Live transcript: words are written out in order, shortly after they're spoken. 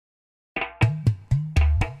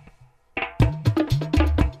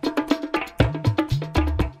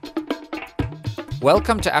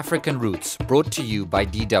Welcome to African Roots, brought to you by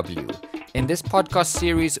DW. In this podcast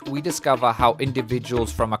series, we discover how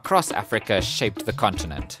individuals from across Africa shaped the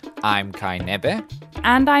continent. I'm Kai Nebe.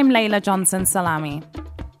 And I'm Layla Johnson Salami.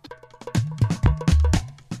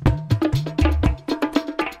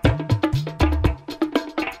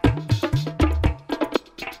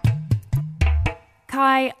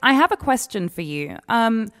 Kai, I have a question for you.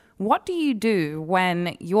 What do you do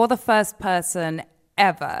when you're the first person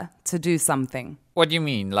ever to do something? What do you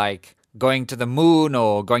mean, like going to the moon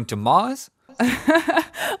or going to Mars?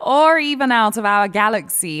 Or even out of our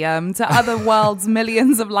galaxy to other worlds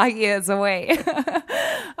millions of light years away.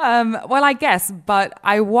 Well, I guess, but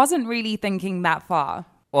I wasn't really thinking that far.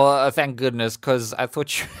 Well, thank goodness, because I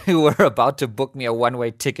thought you were about to book me a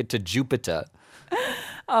one-way ticket to Jupiter.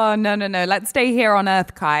 Oh, no. Let's stay here on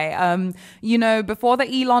Earth, Kai. Before the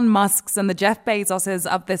Elon Musks and the Jeff Bezoses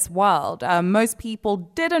of this world, most people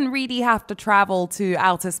didn't really have to travel to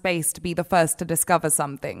outer space to be the first to discover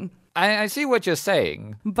something. I see what you're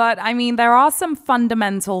saying. But, there are some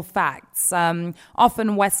fundamental facts,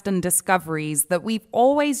 often Western discoveries that we've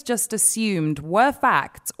always just assumed were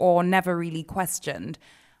facts or never really questioned,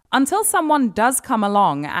 until someone does come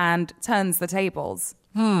along and turns the tables.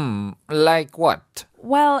 Like what?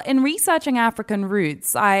 Well, in researching African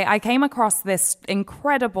roots, I came across this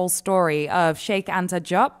incredible story of Cheikh Anta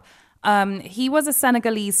Diop. He was a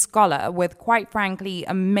Senegalese scholar with, quite frankly,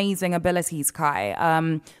 amazing abilities,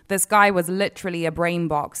 Kai. This guy was literally a brain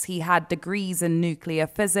box. He had degrees in nuclear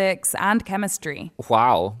physics and chemistry.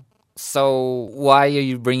 Wow. So why are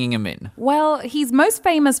you bringing him in? Well, he's most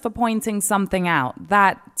famous for pointing something out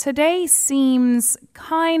that today seems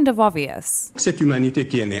kind of obvious. Cette humanité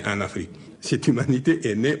qui est née en Afrique, cette humanité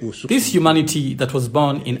est née au sources. This humanity that was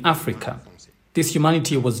born in Africa, this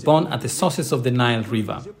humanity was born at the sources of the Nile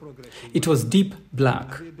River. It was deep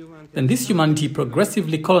black. Then this humanity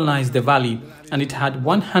progressively colonized the valley, and it had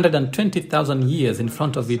 120,000 years in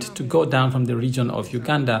front of it to go down from the region of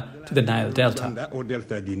Uganda to the Nile Delta.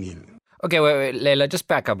 Okay, wait, Layla, just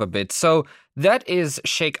back up a bit. So that is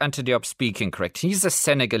Cheikh Anta Diop speaking, correct? He's a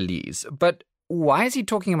Senegalese, but why is he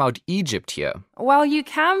talking about Egypt here? Well, you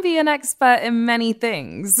can be an expert in many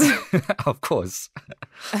things. Of course.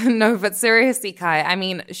 No, but seriously, Kai,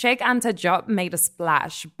 Cheikh Anta Diop made a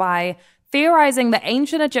splash by theorizing the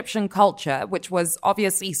ancient Egyptian culture, which was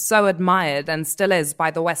obviously so admired and still is by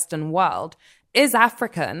the Western world, is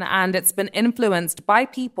African, and it's been influenced by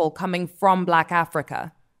people coming from Black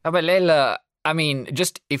Africa. But Layla,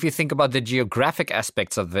 just if you think about the geographic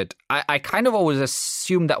aspects of it, I kind of always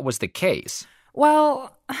assumed that was the case.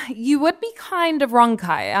 Well, you would be kind of wrong,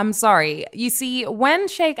 Kai. I'm sorry. You see, when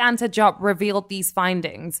Cheikh Anta Diop revealed these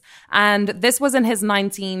findings, and this was in his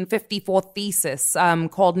 1954 thesis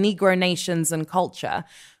called Negro Nations and Culture,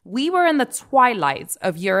 we were in the twilight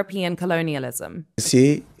of European colonialism.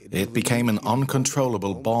 It became an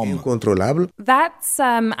uncontrollable bomb. That's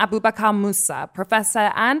Abubakar Musa,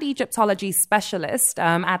 professor and Egyptology specialist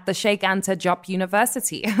at the Cheikh Anta Diop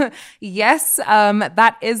University. Yes,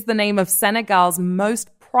 that is the name of Senegal's most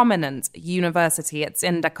prominent university. It's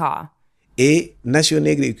in Dakar. Negro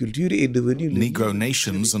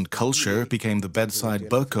Nations and Culture became the bedside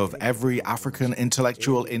book of every African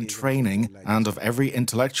intellectual in training and of every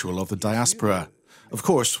intellectual of the diaspora. Of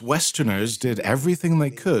course, Westerners did everything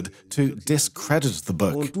they could to discredit the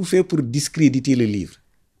book.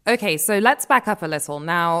 Okay, so let's back up a little.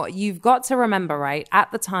 Now, you've got to remember, right,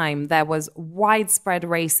 at the time, there was widespread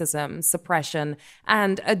racism, suppression,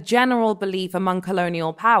 and a general belief among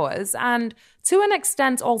colonial powers, and to an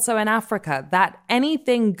extent also in Africa, that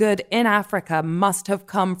anything good in Africa must have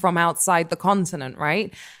come from outside the continent,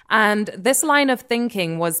 right? And this line of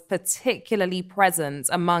thinking was particularly present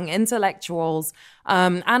among intellectuals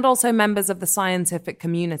and also members of the scientific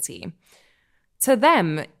community. To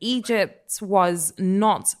them, Egypt was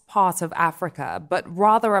not part of Africa, but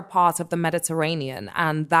rather a part of the Mediterranean,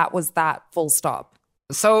 and that was that, full stop.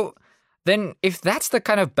 So then, if that's the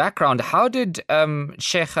kind of background, how did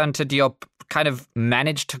Cheikh Anta Diop kind of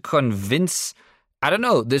manage to convince,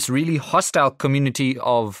 this really hostile community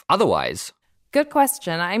of otherwise? Good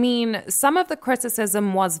question. Some of the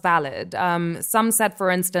criticism was valid. Some said, for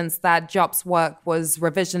instance, that Diop's work was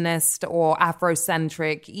revisionist or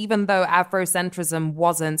Afrocentric, even though Afrocentrism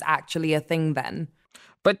wasn't actually a thing then.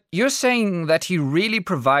 But you're saying that he really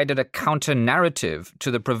provided a counter-narrative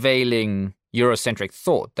to the prevailing Eurocentric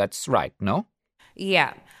thought. That's right, no?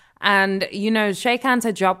 Yeah. And, Cheikh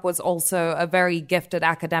Anta Diop was also a very gifted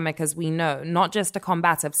academic, as we know, not just a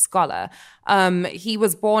combative scholar. He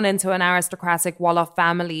was born into an aristocratic Wolof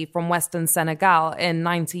family from Western Senegal in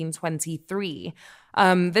 1923.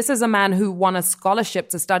 This is a man who won a scholarship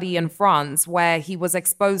to study in France, where he was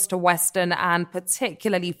exposed to Western and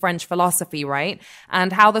particularly French philosophy, right?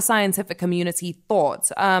 And how the scientific community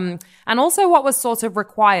thought, and also what was sort of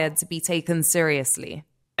required to be taken seriously.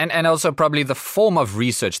 And also probably the form of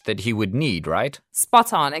research that he would need, right?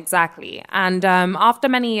 Spot on, exactly. And after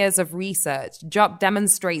many years of research, Diop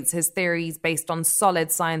demonstrates his theories based on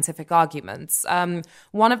solid scientific arguments.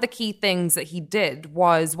 One of the key things that he did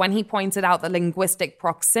was when he pointed out the linguistic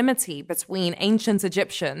proximity between ancient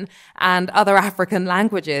Egyptian and other African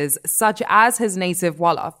languages, such as his native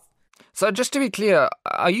Wolof. So just to be clear,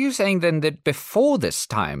 are you saying then that before this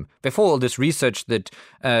time, before all this research that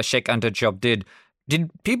Cheikh Anta Diop did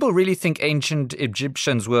people really think ancient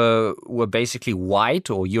Egyptians were basically white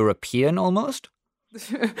or European almost?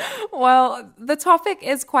 Well, the topic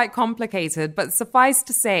is quite complicated, but suffice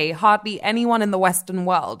to say, hardly anyone in the Western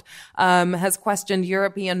world has questioned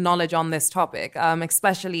European knowledge on this topic,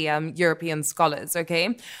 especially European scholars,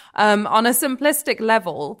 okay? On a simplistic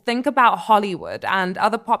level, think about Hollywood and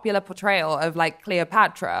other popular portrayal of like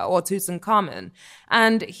Cleopatra or Tutankhamun.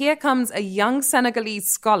 And here comes a young Senegalese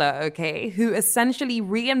scholar, okay, who essentially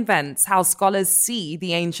reinvents how scholars see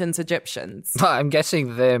the ancient Egyptians. I'm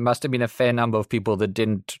guessing there must have been a fair number of people that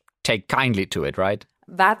didn't take kindly to it, right?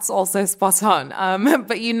 That's also spot on.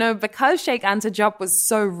 But because Cheikh Anta Diop was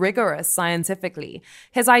so rigorous scientifically,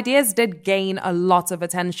 his ideas did gain a lot of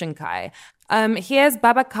attention, Kai. Here's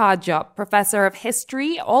Babacar Diop, professor of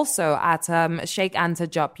history, also at Cheikh Anta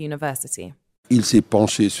Diop University. Il s'est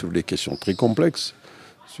penché sur des questions très complexes.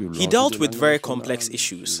 He dealt with very complex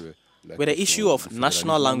issues, with the issue of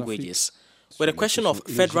national languages, with the question of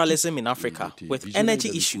federalism in Africa, with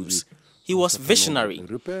energy issues. He was visionary.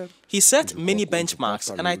 He set many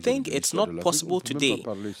benchmarks, and I think it's not possible today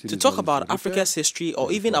to talk about Africa's history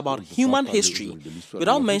or even about human history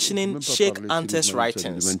without mentioning Cheikh Anta's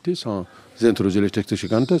writings.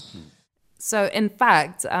 So, in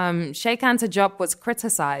fact, Cheikh Anta Diop was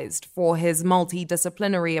criticized for his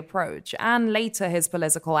multidisciplinary approach and later his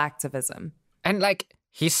political activism. And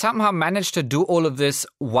he somehow managed to do all of this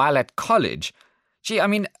while at college. Gee, I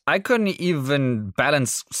mean, I couldn't even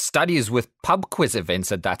balance studies with pub quiz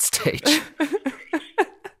events at that stage.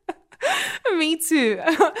 Me too.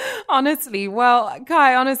 Honestly. Well,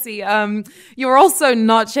 Kai, honestly, you're also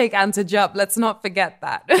not Cheikh Anta Diop. Let's not forget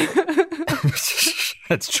that.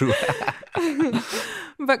 That's true.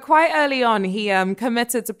 But quite early on, he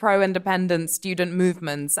committed to pro-independence student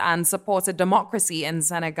movements and supported democracy in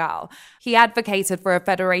Senegal. He advocated for a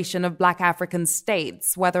federation of Black African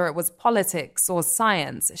states, whether it was politics or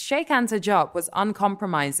science. Cheikh Anta Diop was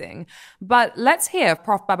uncompromising. But let's hear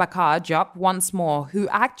Prof. Babacar Diop once more, who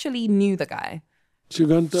actually knew the guy.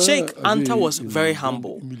 Cheikh Anta was very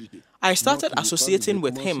humble. I started associating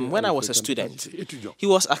with him when I was a student. He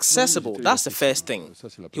was accessible, that's the first thing.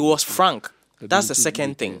 He was frank, that's the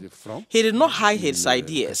second thing. He did not hide his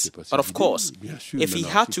ideas, but of course, if he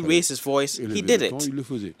had to raise his voice, he did it.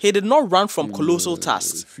 He did not run from colossal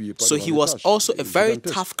tasks, so he was also a very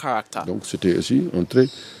tough character.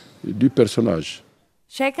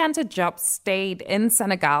 Cheikh Anta Diop stayed in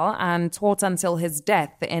Senegal and taught until his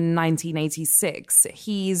death in 1986.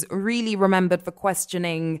 He's really remembered for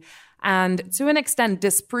questioning and, to an extent,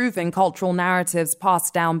 disproving cultural narratives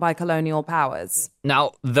passed down by colonial powers.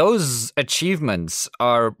 Now, those achievements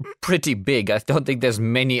are pretty big. I don't think there's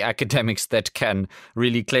many academics that can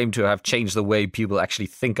really claim to have changed the way people actually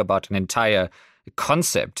think about an entire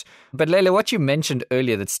concept. But Leila, what you mentioned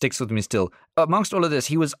earlier that sticks with me still, amongst all of this,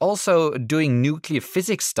 he was also doing nuclear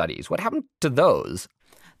physics studies. What happened to those?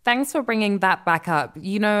 Thanks for bringing that back up.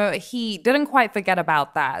 He didn't quite forget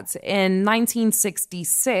about that. In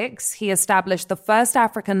 1966, he established the first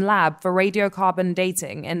African lab for radiocarbon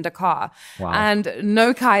dating in Dakar. Wow. And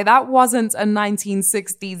no, Kai, that wasn't a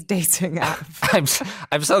 1960s dating app.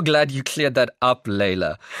 I'm so glad you cleared that up,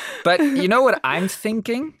 Leila. But you know what I'm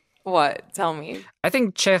thinking? What? Tell me. I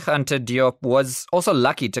think Cheikh Anta Diop was also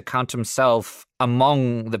lucky to count himself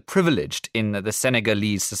among the privileged in the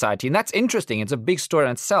Senegalese society. And that's interesting. It's a big story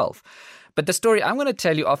in itself. But the story I'm going to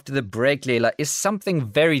tell you after the break, Leila, is something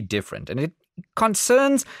very different. And it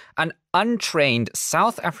concerns an untrained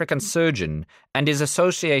South African surgeon and his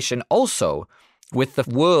association also with the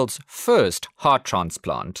world's first heart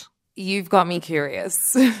transplant. You've got me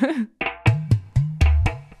curious.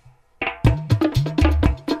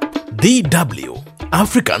 DW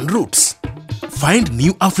African Roots. Find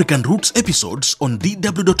new African Roots episodes on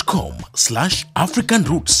dw.com/African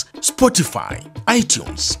Roots, Spotify,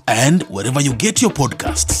 iTunes, and wherever you get your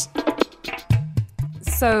podcasts.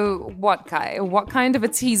 So what, Kai? What kind of a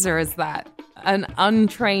teaser is that? an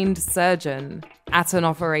untrained surgeon at an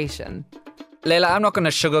operation. Leila, I'm not going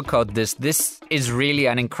to sugarcoat this. This is really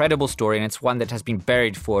an incredible story, and it's one that has been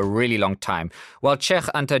buried for a really long time. While Cheikh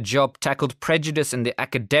Anta Diop tackled prejudice in the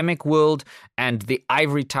academic world and the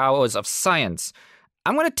ivory towers of science,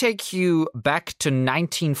 I'm going to take you back to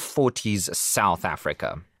 1940s South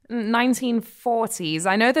Africa. 1940s.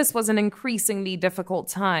 I know this was an increasingly difficult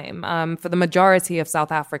time for the majority of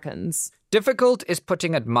South Africans. Difficult is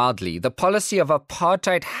putting it mildly. The policy of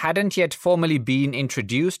apartheid hadn't yet formally been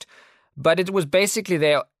introduced, but it was basically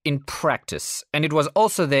there in practice. And it was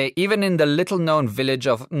also there even in the little-known village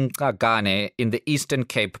of Nkagane in the Eastern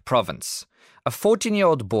Cape province. A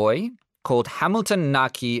 14-year-old boy called Hamilton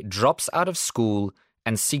Naki drops out of school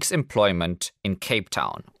and seeks employment in Cape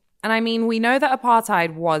Town. And I mean, we know that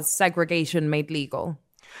apartheid was segregation made legal.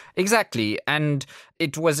 Exactly, and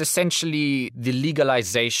it was essentially the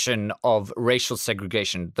legalization of racial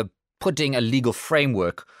segregation, the putting a legal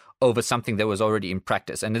framework over something that was already in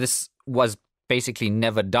practice. And this was basically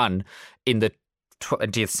never done in the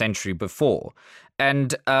 20th century before.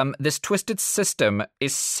 And this twisted system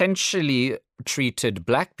essentially treated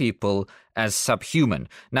black people as subhuman.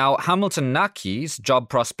 Now, Hamilton Naki's job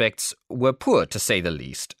prospects were poor, to say the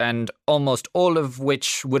least, and almost all of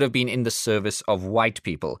which would have been in the service of white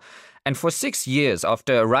people. And for 6 years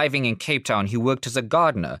after arriving in Cape Town, he worked as a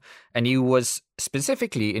gardener, and he was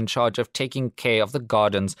specifically in charge of taking care of the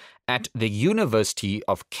gardens at the University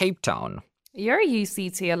of Cape Town. You're a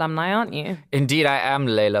UCT alumni, aren't you? Indeed, I am,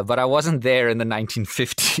 Leila, but I wasn't there in the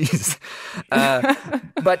 1950s.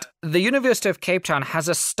 But the University of Cape Town has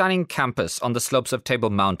a stunning campus on the slopes of Table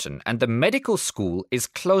Mountain, and the medical school is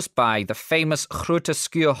close by the famous Groote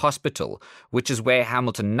Schuur Hospital, which is where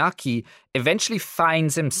Hamilton Naki eventually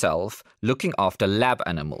finds himself looking after lab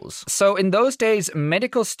animals. So in those days,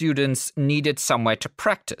 medical students needed somewhere to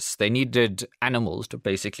practice. They needed animals to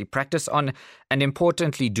basically practice on and,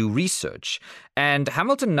 importantly, do research. And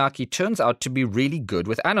Hamilton Naki turns out to be really good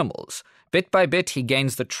with animals. Bit by bit, he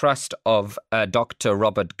gains the trust of Dr.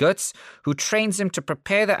 Robert Goetz, who trains him to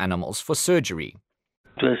prepare the animals for surgery.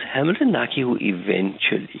 It was Hamilton Naki who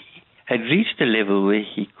eventually had reached a level where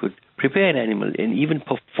he could prepare an animal and even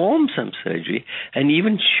perform some surgery and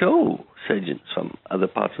even show surgeons from other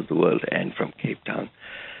parts of the world and from Cape Town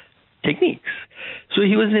techniques. So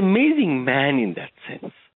he was an amazing man in that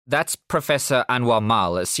sense. That's Professor Anwar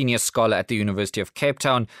Mal, a senior scholar at the University of Cape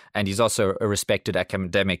Town, and he's also a respected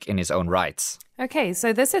academic in his own rights. Okay,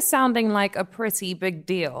 so this is sounding like a pretty big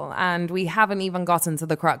deal, and we haven't even gotten to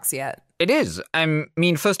the crux yet. It is. I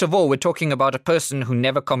mean, first of all, we're talking about a person who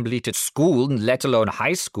never completed school, let alone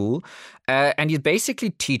high school, and he's basically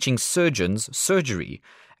teaching surgeons surgery.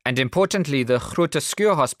 And importantly, the Groote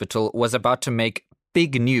Schuur Hospital was about to make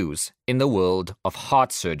big news in the world of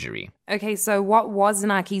heart surgery. Okay, so what was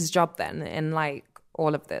Naki's job then in,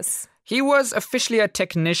 all of this? He was officially a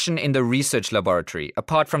technician in the research laboratory.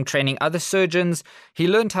 Apart from training other surgeons, he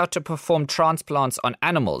learned how to perform transplants on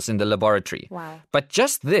animals in the laboratory. Wow. But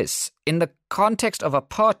just this, in the context of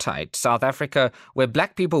apartheid, South Africa, where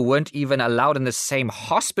black people weren't even allowed in the same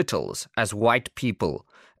hospitals as white people,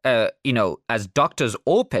 as doctors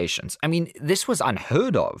or patients. I mean, this was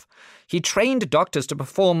unheard of. He trained doctors to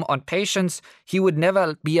perform on patients he would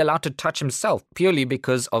never be allowed to touch himself, purely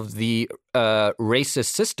because of the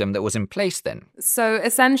racist system that was in place then. So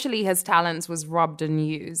essentially his talents was robbed and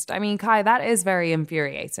used. I mean, Kai, that is very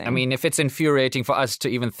infuriating. I mean, if it's infuriating for us to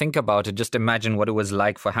even think about it, just imagine what it was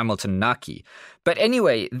like for Hamilton Naki. But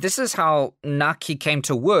anyway, this is how Naki came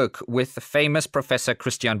to work with the famous Professor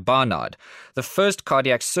Christian Barnard, the first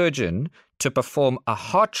cardiac surgeon to perform a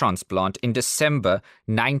heart transplant in December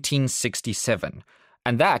 1967.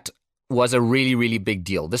 And that was a really, really big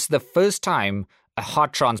deal. This is the first time a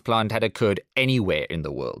heart transplant had occurred anywhere in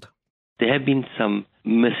the world. There have been some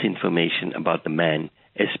misinformation about the man,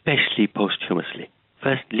 especially posthumously.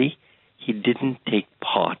 Firstly, he didn't take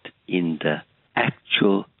part in the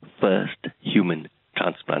actual first human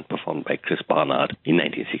transplant performed by Chris Barnard in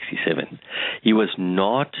 1967. He was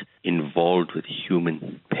not involved with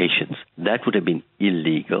human patients. That would have been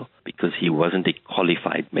illegal because he wasn't a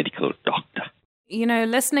qualified medical doctor. You know,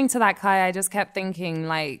 listening to that, Kai, I just kept thinking,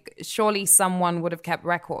 surely someone would have kept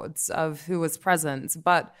records of who was present.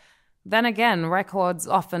 But then again, records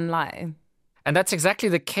often lie. And that's exactly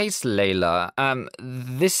the case, Leila.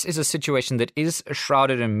 This is a situation that is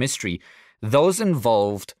shrouded in mystery. Those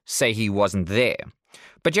involved say he wasn't there.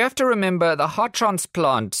 But you have to remember the heart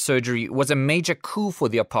transplant surgery was a major coup for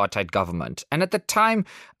the apartheid government. And at the time,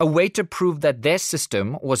 a way to prove that their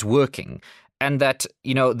system was working and that,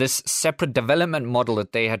 this separate development model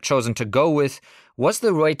that they had chosen to go with was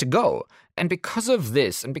the way to go. And because of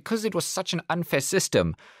this, and because it was such an unfair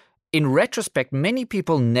system, in retrospect, many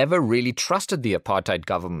people never really trusted the apartheid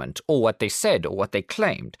government or what they said or what they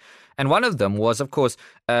claimed. And one of them was, of course,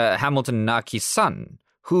 Hamilton Naki's son,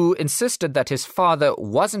 who insisted that his father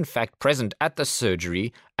was in fact present at the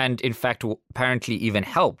surgery and in fact apparently even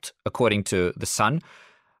helped, according to the son.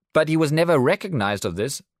 But he was never recognized of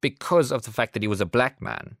this because of the fact that he was a black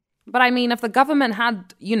man. But I mean, if the government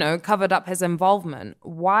had, covered up his involvement,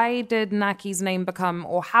 why did Naki's name become,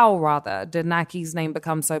 or how rather, did Naki's name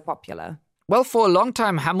become so popular? Well, for a long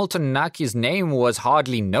time, Hamilton Naki's name was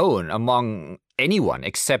hardly known among anyone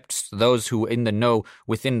except those who were in the know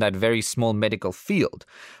within that very small medical field.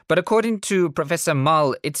 But according to Professor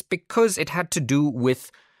Mull, it's because it had to do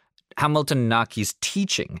with Hamilton Naki's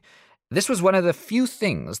teaching. This was one of the few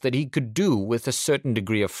things that he could do with a certain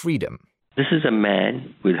degree of freedom. This is a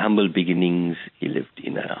man with humble beginnings. He lived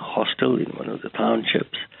in a hostel in one of the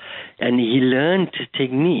townships, and he learned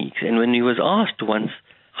techniques. And when he was asked once,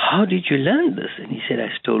 how did you learn this? And he said,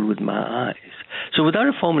 I stole with my eyes. So without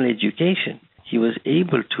a formal education, he was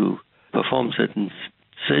able to perform certain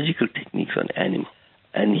surgical techniques on animals,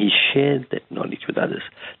 and he shared that knowledge with others.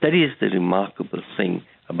 That is the remarkable thing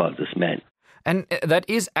about this man. And that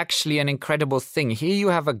is actually an incredible thing. Here you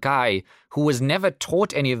have a guy who was never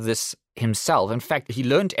taught any of this himself. In fact, he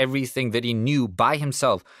learned everything that he knew by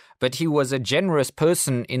himself. But he was a generous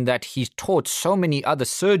person in that he taught so many other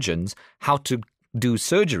surgeons how to do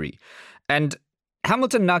surgery. And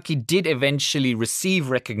Hamilton Naki did eventually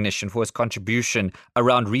receive recognition for his contribution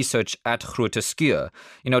around research at Groote Schuur.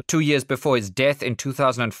 2 years before his death in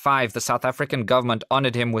 2005, the South African government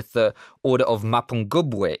honored him with the Order of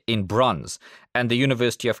Mapungubwe in bronze. And the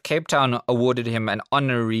University of Cape Town awarded him an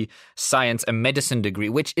honorary science and medicine degree,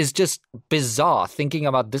 which is just bizarre, thinking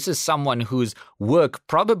about this is someone whose work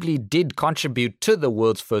probably did contribute to the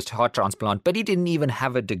world's first heart transplant, but he didn't even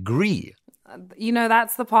have a degree.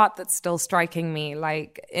 That's the part that's still striking me.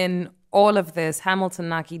 Like, in all of this, Hamilton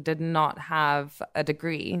Naki did not have a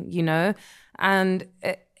degree, and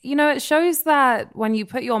it shows that when you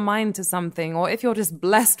put your mind to something, or if you're just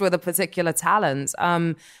blessed with a particular talent,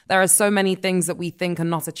 there are so many things that we think are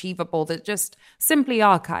not achievable that just simply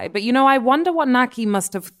are, Kai. But, I wonder what Naki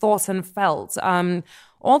must have thought and felt.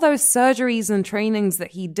 All those surgeries and trainings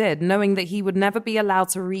that he did, knowing that he would never be allowed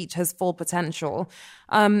to reach his full potential,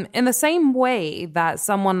 in the same way that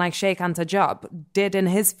someone like Cheikh Anta Diop did in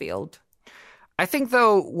his field. I think,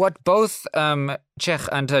 though, what both Cheikh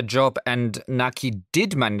Anta Diop and Naki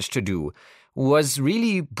did manage to do was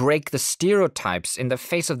really break the stereotypes in the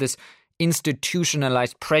face of this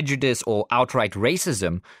institutionalized prejudice or outright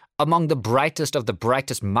racism among the brightest of the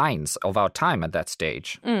brightest minds of our time at that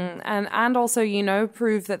stage. And also,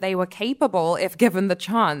 prove that they were capable if given the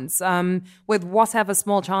chance, with whatever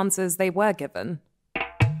small chances they were given.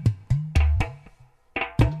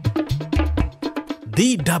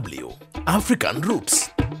 DW, African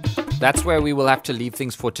Roots. That's where we will have to leave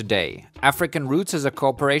things for today. African Roots is a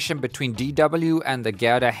cooperation between DW and the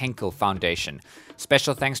Gerda Henkel Foundation.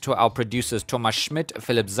 Special thanks to our producers Thomas Schmidt,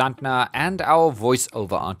 Philipp Sandner, and our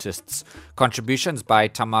voiceover artists. Contributions by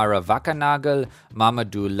Tamara Wackernagel,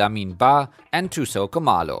 Mamadou Lamin Ba, and Tuso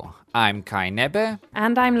Komalo. I'm Kai Nebe.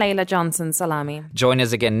 And I'm Leila Johnson Salami. Join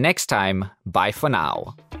us again next time. Bye for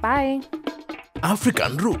now. Bye.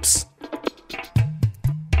 African Roots.